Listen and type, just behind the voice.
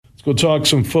Let's go talk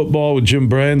some football with Jim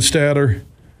Brandstatter,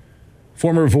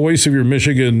 former voice of your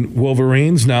Michigan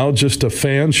Wolverines, now just a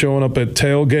fan showing up at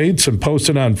tailgates and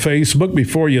posting on Facebook.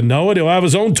 Before you know it, he'll have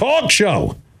his own talk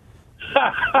show.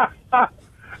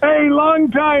 Hey, long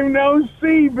time no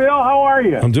see, Bill. How are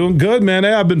you? I'm doing good, man.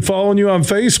 Hey, I've been following you on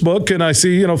Facebook, and I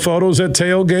see photos at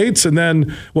tailgates. And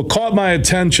then what caught my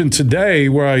attention today,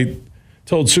 where I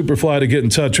told Superfly to get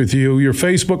in touch with you, your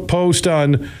Facebook post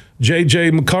on J.J.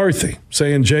 McCarthy,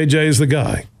 saying J.J. is the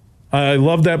guy. I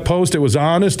love that post. It was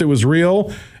honest. It was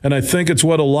real. And I think it's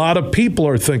what a lot of people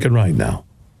are thinking right now.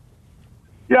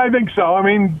 Yeah, I think so. I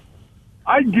mean,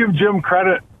 I'd give Jim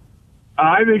credit.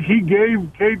 I think he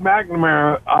gave Cade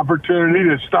McNamara opportunity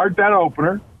to start that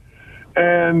opener.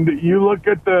 And you look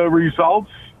at the results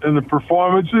and the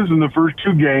performances in the first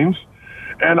two games,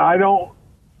 and I don't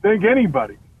think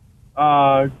anybody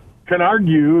can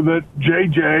argue that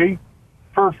J.J.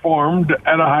 performed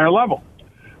at a higher level.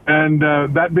 And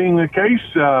that being the case,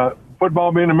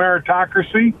 football being a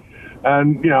meritocracy,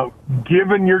 and,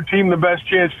 giving your team the best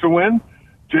chance to win,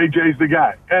 J.J.'s the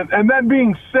guy. And that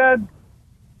being said,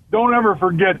 don't ever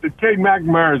forget that Cade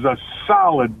McNamara is a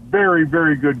solid, very,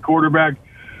 very good quarterback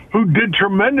who did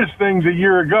tremendous things a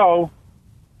year ago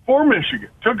for Michigan.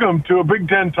 Took them to a Big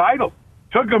Ten title.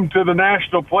 Took them to the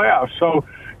national playoffs. So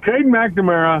Cade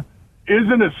McNamara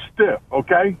isn't a stiff,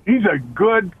 okay? He's a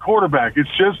good quarterback. It's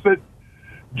just that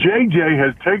J.J.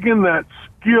 has taken that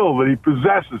skill that he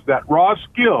possesses, that raw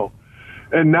skill,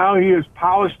 and now he has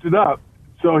polished it up,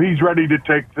 so he's ready to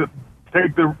take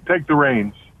the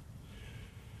reins.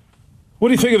 What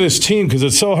do you think of this team? Because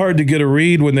it's so hard to get a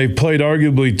read when they've played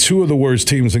arguably two of the worst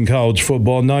teams in college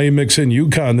football. Now you mix in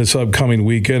UConn this upcoming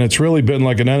weekend. It's really been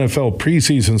like an NFL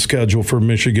preseason schedule for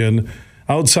Michigan.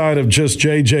 Outside of just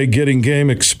J.J. getting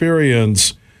game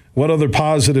experience, what other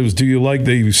positives do you like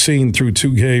that you've seen through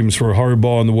two games for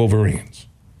Harbaugh and the Wolverines?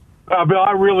 Bill,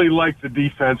 I really like the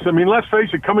defense. I mean, let's face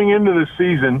it, coming into the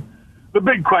season, the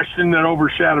big question that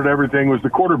overshadowed everything was the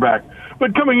quarterback.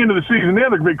 But coming into the season, the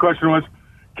other big question was,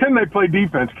 can they play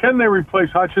defense? Can they replace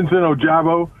Hutchinson,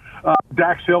 Ojabo,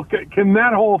 Dax Hill? Can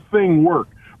that whole thing work?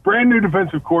 Brand new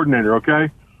defensive coordinator, okay?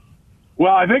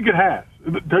 Well, I think it has.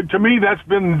 To me, that's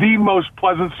been the most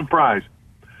pleasant surprise.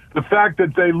 The fact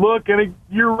that they look, and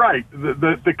you're right,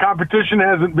 the competition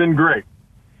hasn't been great.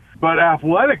 But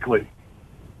athletically,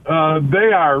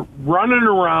 they are running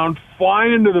around,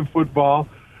 flying into the football.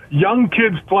 Young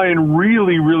kids playing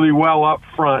really, really well up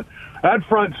front. That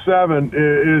front seven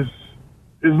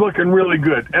is looking really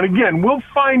good. And again, we'll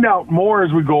find out more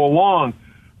as we go along.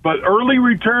 But early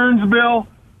returns, Bill,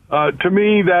 to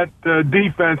me, that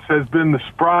defense has been the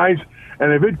surprise.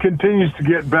 And if it continues to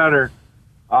get better,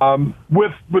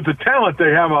 with the talent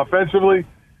they have offensively,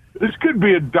 this could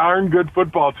be a darn good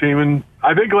football team. And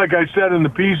I think, like I said in the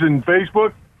piece in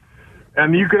Facebook,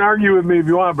 and you can argue with me if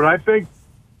you want, but I think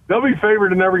they'll be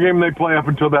favored in every game they play up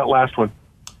until that last one.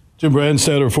 Jim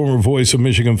Brandstatter, former voice of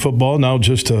Michigan football, now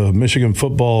just a Michigan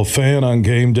football fan on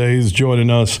game days, joining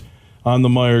us on the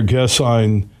Meyer guest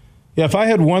line. Yeah, if I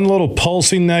had one little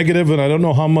pulsing negative, and I don't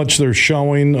know how much they're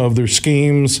showing of their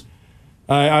schemes,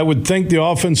 I would think the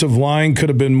offensive line could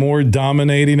have been more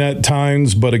dominating at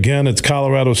times. But again, it's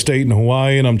Colorado State and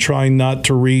Hawaii, and I'm trying not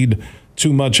to read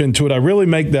too much into it. I really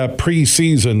make that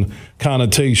preseason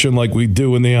connotation like we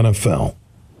do in the NFL.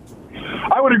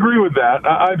 I would agree with that.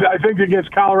 I think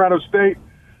against Colorado State,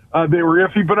 they were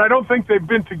iffy, but I don't think they've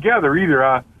been together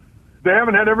either. They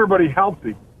haven't had everybody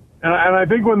healthy. And I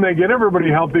think when they get everybody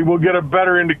healthy, we'll get a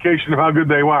better indication of how good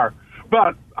they are.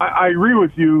 But I agree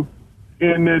with you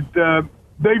in that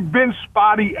they've been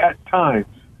spotty at times.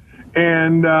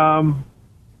 And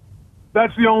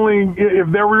that's the only –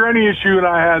 if there were any issue that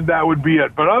I had, that would be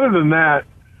it. But other than that,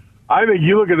 I think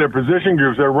you look at their position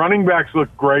groups. Their running backs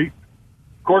look great.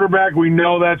 Quarterback, we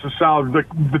know that's a solid.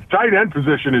 The tight end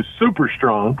position is super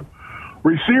strong.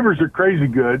 Receivers are crazy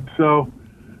good. So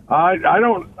I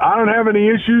don't have any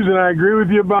issues, and I agree with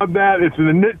you about that. It's a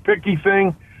nitpicky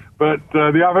thing, but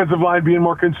the offensive line being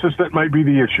more consistent might be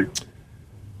the issue.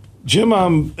 Jim,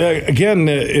 again,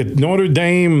 Notre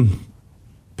Dame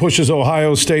pushes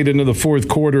Ohio State into the fourth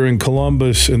quarter in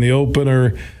Columbus in the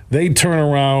opener. They turn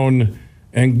around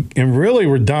and really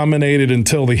were dominated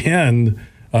until the end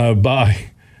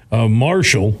by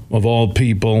Marshall, of all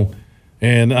people.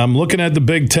 And I'm looking at the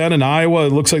Big Ten in Iowa.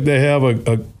 It looks like they have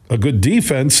a good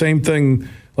defense. Same thing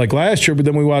like last year, but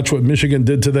then we watch what Michigan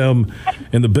did to them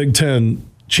in the Big Ten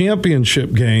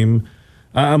championship game.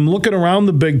 I'm looking around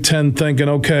the Big Ten thinking,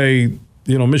 okay,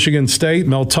 Michigan State,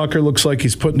 Mel Tucker looks like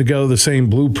he's putting together the same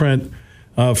blueprint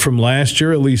from last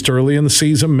year, at least early in the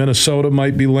season. Minnesota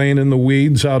might be laying in the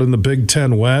weeds out in the Big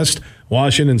Ten West.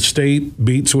 Washington State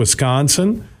beats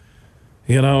Wisconsin.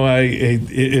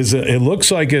 It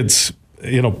looks like it's,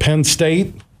 Penn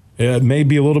State. It may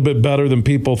be a little bit better than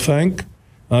people think.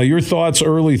 Your thoughts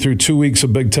early through 2 weeks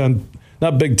of Big Ten,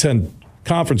 not Big Ten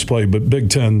conference play, but Big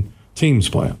Ten teams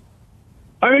play.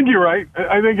 I think you're right.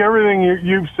 I think everything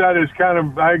you've said is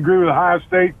I agree with Ohio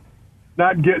State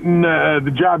not getting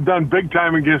the job done big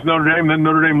time against Notre Dame, then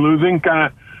Notre Dame losing kind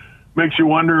of makes you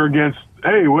wonder against,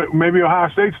 hey, maybe Ohio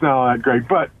State's not that great.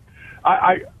 But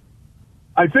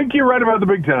I think you're right about the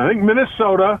Big Ten. I think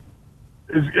Minnesota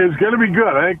is going to be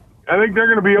good. I think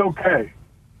they're going to be okay.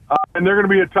 And they're going to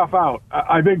be a tough out.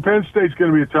 I think Penn State's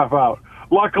going to be a tough out.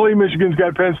 Luckily, Michigan's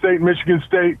got Penn State and Michigan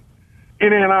State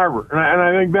in Ann Arbor. And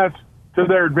I think that's to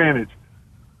their advantage.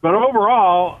 But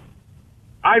overall,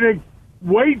 I think,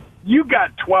 you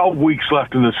got 12 weeks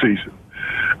left in the season.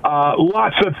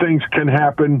 Lots of things can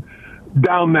happen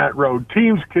down that road.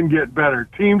 Teams can get better.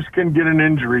 Teams can get an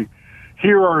injury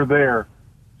here or there.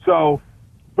 So,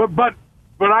 but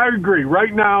I agree.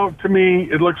 Right now, to me,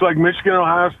 it looks like Michigan,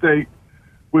 Ohio State,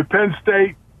 with Penn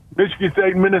State, Michigan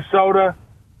State, Minnesota,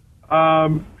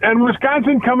 and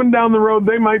Wisconsin coming down the road.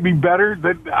 They might be better.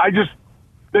 I just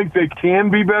think they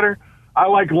can be better. I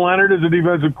like Leonard as a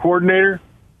defensive coordinator.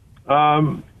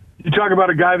 You talk about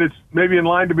a guy that's maybe in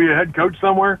line to be a head coach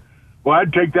somewhere. Well,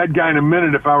 I'd take that guy in a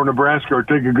minute if I were Nebraska, or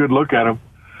take a good look at him.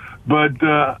 But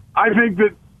I think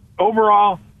that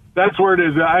overall, that's where it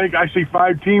is. I see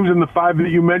 5 teams, and the 5 that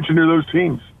you mentioned are those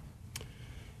teams.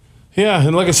 Yeah,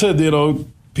 and like I said,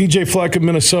 P.J. Fleck of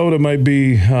Minnesota might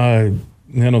be,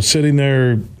 sitting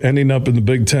there, ending up in the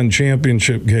Big Ten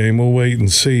championship game. We'll wait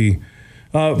and see.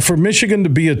 For Michigan to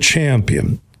be a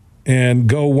champion and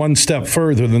go one step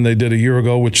further than they did a year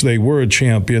ago, which they were a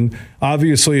champion,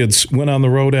 obviously it's went on the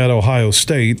road at Ohio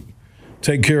State,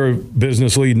 take care of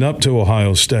business leading up to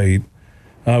Ohio State.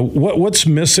 What's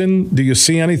missing? Do you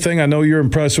see anything? I know you're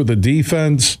impressed with the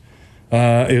defense.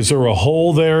 Is there a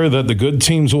hole there that the good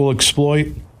teams will exploit?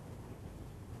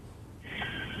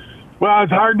 Well,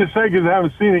 it's hard to say because I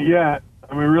haven't seen it yet.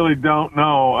 I mean, really don't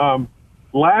know.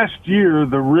 Last year,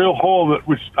 the real hole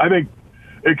which I think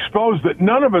exposed that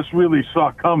none of us really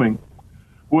saw coming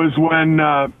was when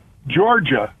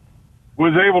Georgia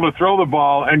was able to throw the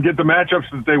ball and get the matchups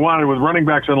that they wanted with running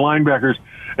backs and linebackers,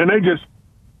 and they just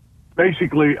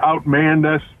basically outmanned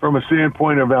us from a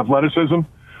standpoint of athleticism.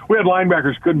 We had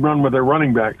linebackers couldn't run with their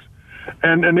running backs.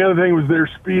 And the other thing was their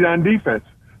speed on defense.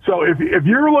 So if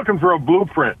you're looking for a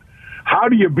blueprint, how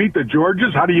do you beat the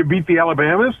Georgias? How do you beat the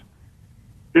Alabamas?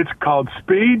 It's called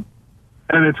speed,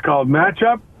 and it's called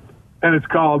matchup, and it's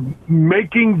called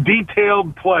making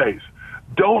detailed plays.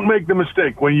 Don't make the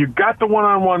mistake. When you got the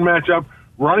one-on-one matchup,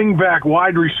 running back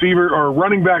wide receiver or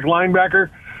running back linebacker,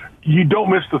 you don't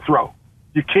miss the throw.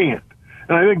 You can't.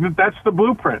 And I think that's the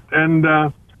blueprint.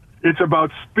 And it's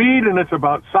about speed, and it's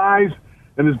about size,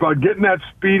 and it's about getting that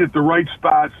speed at the right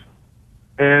spots.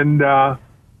 And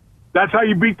that's how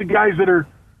you beat the guys that are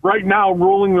right now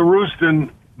ruling the roost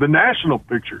in the national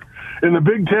picture. In the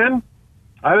Big Ten,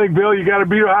 I think, Bill, you got to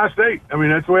beat Ohio State. I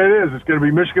mean, that's the way it is. It's going to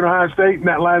be Michigan, Ohio State in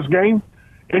that last game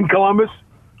in Columbus.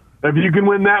 If you can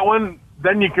win that one,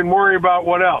 then you can worry about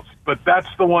what else. But that's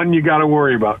the one you got to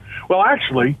worry about. Well,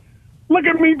 actually, look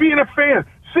at me being a fan.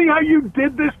 See how you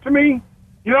did this to me?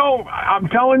 You know, I'm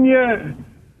telling you,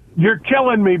 you're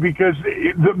killing me because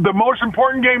the most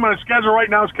important game on the schedule right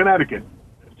now is Connecticut.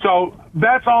 So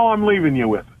that's all I'm leaving you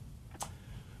with.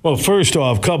 Well, first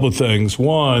off, a couple of things.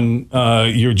 One,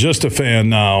 you're just a fan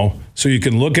now, so you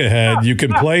can look ahead. You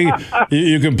can play.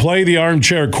 You can play the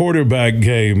armchair quarterback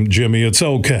game, Jimmy. It's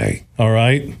okay. All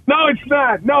right. No, it's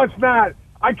not. No, it's not.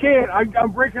 I can't.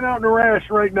 I'm breaking out in a rash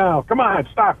right now. Come on,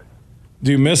 stop it.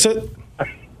 Do you miss it?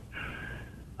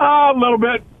 A little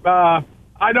bit.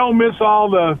 I don't miss all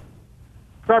the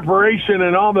preparation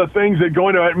and all the things that go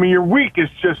into it. I mean, your week is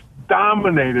just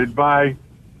dominated by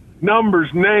numbers,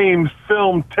 names,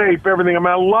 film, tape, everything. I mean,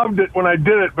 I loved it when I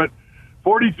did it, but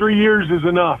 43 years is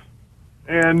enough.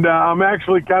 And I'm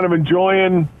actually kind of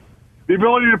enjoying the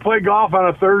ability to play golf on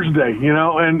a Thursday, you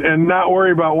know, and not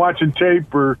worry about watching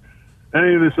tape or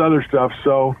any of this other stuff.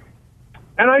 So,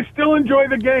 and I still enjoy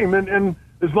the game. And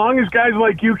as long as guys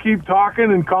like you keep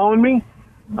talking and calling me,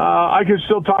 I can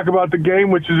still talk about the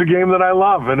game, which is a game that I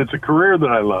love, and it's a career that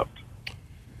I loved.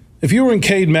 If you were in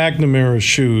Cade McNamara's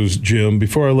shoes, Jim,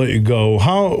 before I let you go,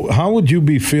 how would you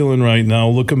be feeling right now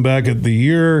looking back at the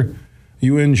year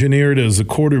you engineered as a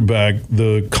quarterback,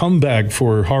 the comeback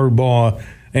for Harbaugh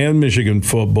and Michigan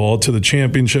football to the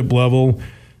championship level,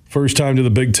 first time to the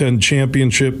Big Ten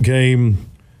championship game,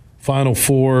 Final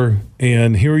Four,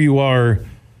 and here you are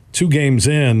 2 games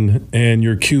in, and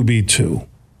you're QB2.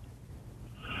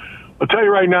 I'll tell you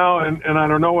right now, and I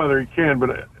don't know whether he can,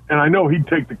 and I know he'd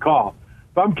take the call.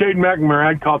 If I'm Caden McNamara,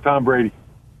 I'd call Tom Brady.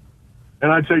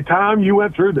 And I'd say, Tom, you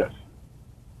went through this.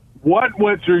 What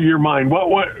went through your mind? What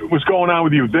was going on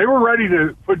with you? They were ready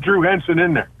to put Drew Henson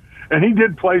in there, and he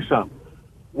did play some.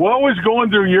 What was going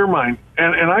through your mind?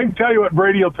 And I can tell you what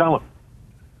Brady will tell him.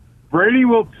 Brady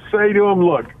will say to him,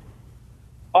 look,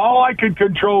 all I could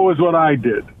control was what I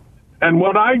did. And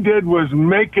what I did was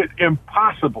make it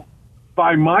impossible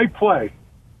by my play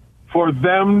for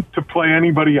them to play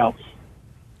anybody else.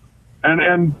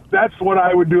 And that's what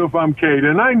I would do if I'm Cade.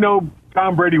 And I know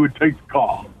Tom Brady would take the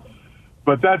call.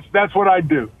 But that's what I'd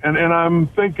do. And I'm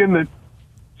thinking that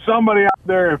somebody out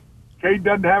there, if Cade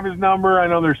doesn't have his number, I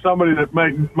know there's somebody that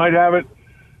might have it.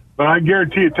 But I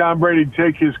guarantee you Tom Brady would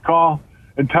take his call,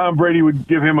 and Tom Brady would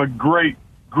give him a great,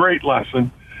 great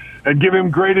lesson and give him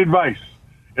great advice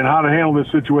in how to handle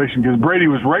this situation, because Brady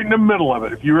was right in the middle of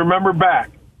it. If you remember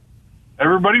back,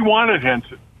 everybody wanted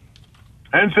Henson.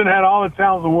 Henson had all the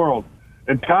talent in the world.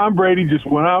 And Tom Brady just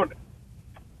went out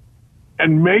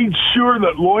and made sure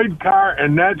that Lloyd Carr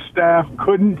and that staff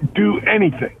couldn't do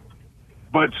anything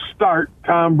but start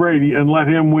Tom Brady and let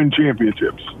him win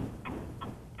championships.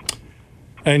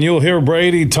 And you'll hear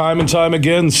Brady time and time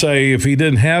again say if he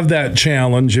didn't have that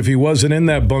challenge, if he wasn't in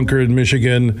that bunker in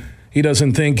Michigan, he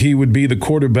doesn't think he would be the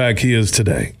quarterback he is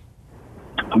today.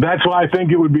 That's why I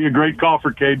think it would be a great call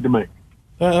for Cade to make.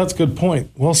 That's a good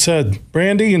point. Well said.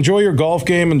 Brandy, enjoy your golf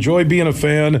game. Enjoy being a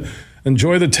fan.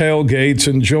 Enjoy the tailgates.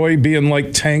 Enjoy being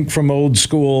like Tank from old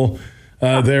school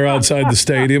there outside the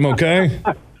stadium, okay?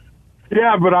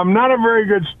 Yeah, but I'm not a very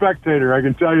good spectator, I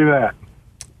can tell you that.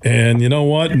 And you know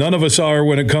what? None of us are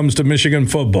when it comes to Michigan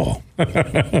football.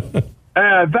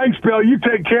 Thanks, Bill. You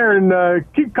take care and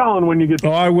keep calling when you get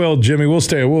I will, Jimmy.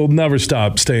 We'll never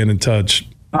stop staying in touch.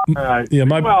 All right. Yeah,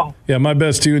 my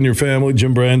best to you and your family.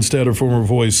 Jim Brandstatter, former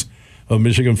voice of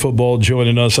Michigan football,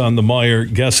 joining us on the Meyer.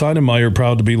 Gesine and Meyer,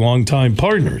 proud to be longtime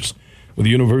partners with the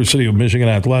University of Michigan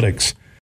Athletics.